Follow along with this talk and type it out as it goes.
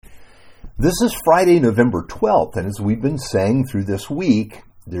This is Friday, November 12th, and as we've been saying through this week,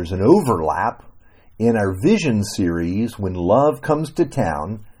 there's an overlap in our Vision series, When Love Comes to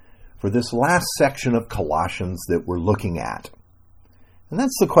Town, for this last section of Colossians that we're looking at. And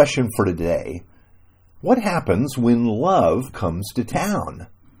that's the question for today. What happens when love comes to town?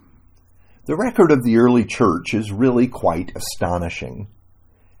 The record of the early church is really quite astonishing.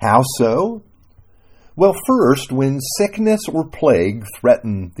 How so? Well, first, when sickness or plague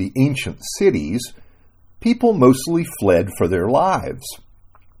threatened the ancient cities, people mostly fled for their lives.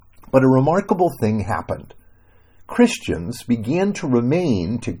 But a remarkable thing happened. Christians began to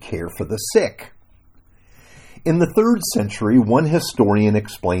remain to care for the sick. In the 3rd century, one historian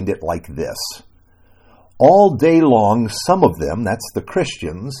explained it like this. All day long, some of them, that's the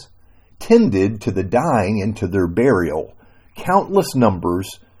Christians, tended to the dying and to their burial, countless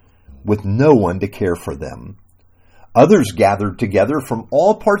numbers, with no one to care for them. Others gathered together from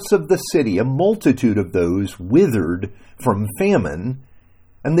all parts of the city, a multitude of those withered from famine,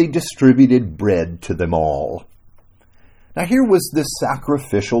 and they distributed bread to them all. Now here was this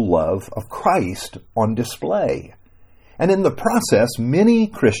sacrificial love of Christ on display. And in the process, many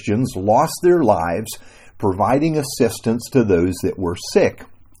Christians lost their lives providing assistance to those that were sick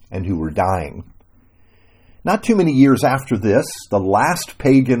and who were dying. Not too many years after this, the last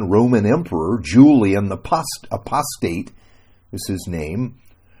pagan Roman emperor, Julian the Apostate, is his name,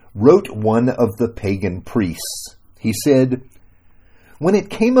 wrote one of the pagan priests. He said, "When it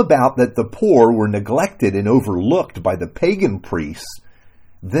came about that the poor were neglected and overlooked by the pagan priests,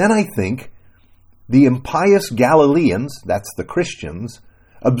 then I think the impious Galileans, that's the Christians,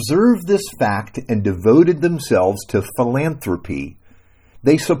 observed this fact and devoted themselves to philanthropy.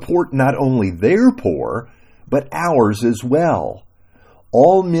 They support not only their poor, but ours as well.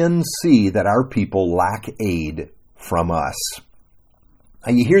 All men see that our people lack aid from us."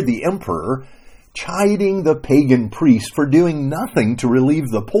 Now you hear the emperor chiding the pagan priest for doing nothing to relieve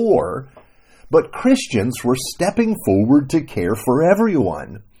the poor, but Christians were stepping forward to care for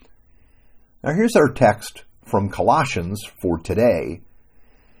everyone. Now here's our text from Colossians for today.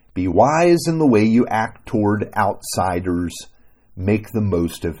 Be wise in the way you act toward outsiders. Make the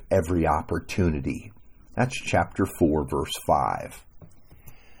most of every opportunity. That's chapter 4, verse 5.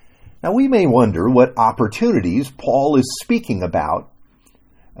 Now we may wonder what opportunities Paul is speaking about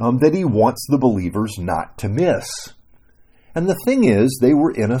that he wants the believers not to miss. And the thing is, they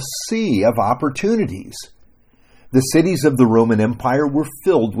were in a sea of opportunities. The cities of the Roman Empire were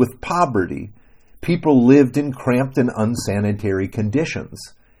filled with poverty. People lived in cramped and unsanitary conditions.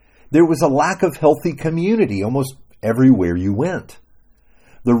 There was a lack of healthy community almost everywhere you went.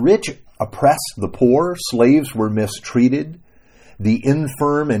 The rich oppressed the poor, slaves were mistreated, the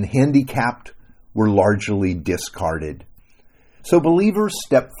infirm and handicapped were largely discarded. So believers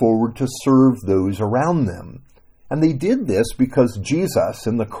stepped forward to serve those around them. And they did this because Jesus,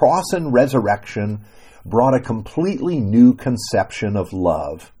 in the cross and resurrection, brought a completely new conception of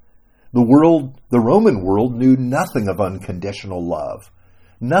love. The Roman world knew nothing of unconditional love,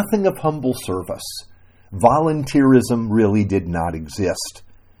 nothing of humble service. Volunteerism really did not exist.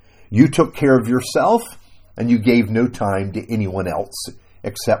 You took care of yourself, and you gave no time to anyone else,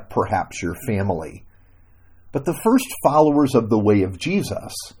 except perhaps your family. But the first followers of the way of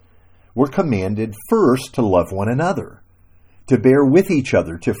Jesus were commanded first to love one another, to bear with each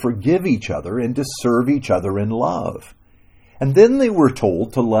other, to forgive each other, and to serve each other in love. And then they were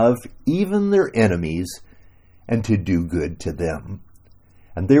told to love even their enemies and to do good to them.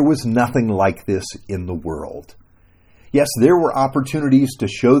 And there was nothing like this in the world. Yes, there were opportunities to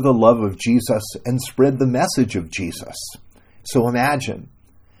show the love of Jesus and spread the message of Jesus. So imagine,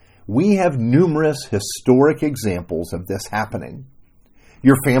 we have numerous historic examples of this happening.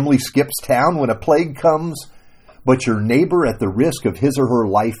 Your family skips town when a plague comes, but your neighbor at the risk of his or her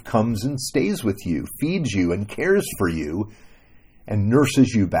life comes and stays with you, feeds you and cares for you, and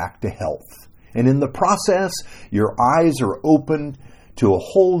nurses you back to health. And in the process, your eyes are opened to a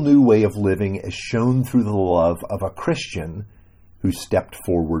whole new way of living as shown through the love of a Christian who stepped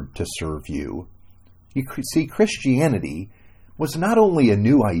forward to serve you. You see, Christianity was not only a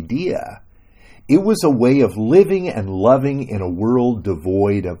new idea, it was a way of living and loving in a world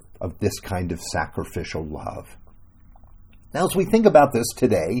devoid of this kind of sacrificial love. Now, as we think about this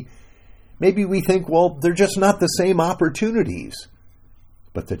today, maybe we think, well, they're just not the same opportunities.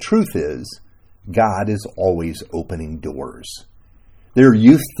 But the truth is, God is always opening doors. There are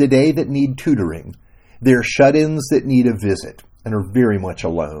youth today that need tutoring. There are shut-ins that need a visit and are very much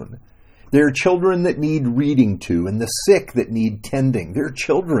alone. There are children that need reading to and the sick that need tending. There are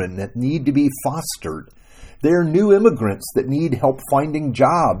children that need to be fostered. They're new immigrants that need help finding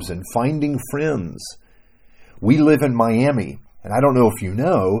jobs and finding friends. We live in Miami, and I don't know if you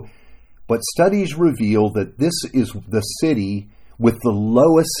know, but studies reveal that this is the city with the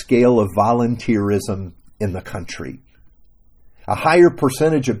lowest scale of volunteerism in the country. A higher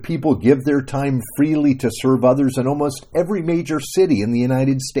percentage of people give their time freely to serve others in almost every major city in the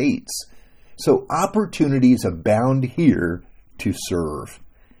United States. So opportunities abound here to serve.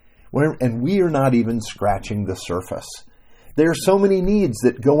 And we are not even scratching the surface. There are so many needs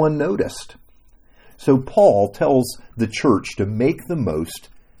that go unnoticed. So Paul tells the church to make the most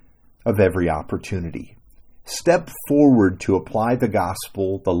of every opportunity. Step forward to apply the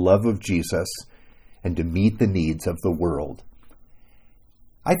gospel, the love of Jesus, and to meet the needs of the world.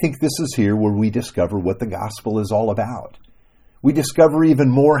 I think this is here where we discover what the gospel is all about. We discover even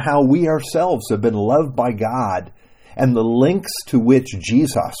more how we ourselves have been loved by God and the lengths to which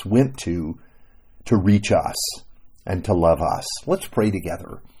Jesus went to reach us and to love us. Let's pray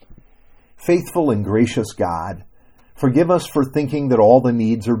together. Faithful and gracious God, forgive us for thinking that all the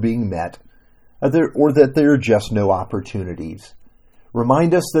needs are being met, or that there are just no opportunities.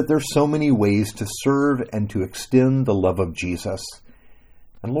 Remind us that there's so many ways to serve and to extend the love of Jesus.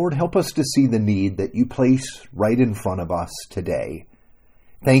 And Lord, help us to see the need that you place right in front of us today.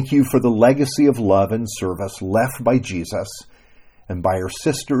 Thank you for the legacy of love and service left by Jesus and by our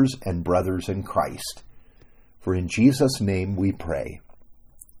sisters and brothers in Christ. For in Jesus' name we pray.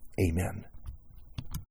 Amen.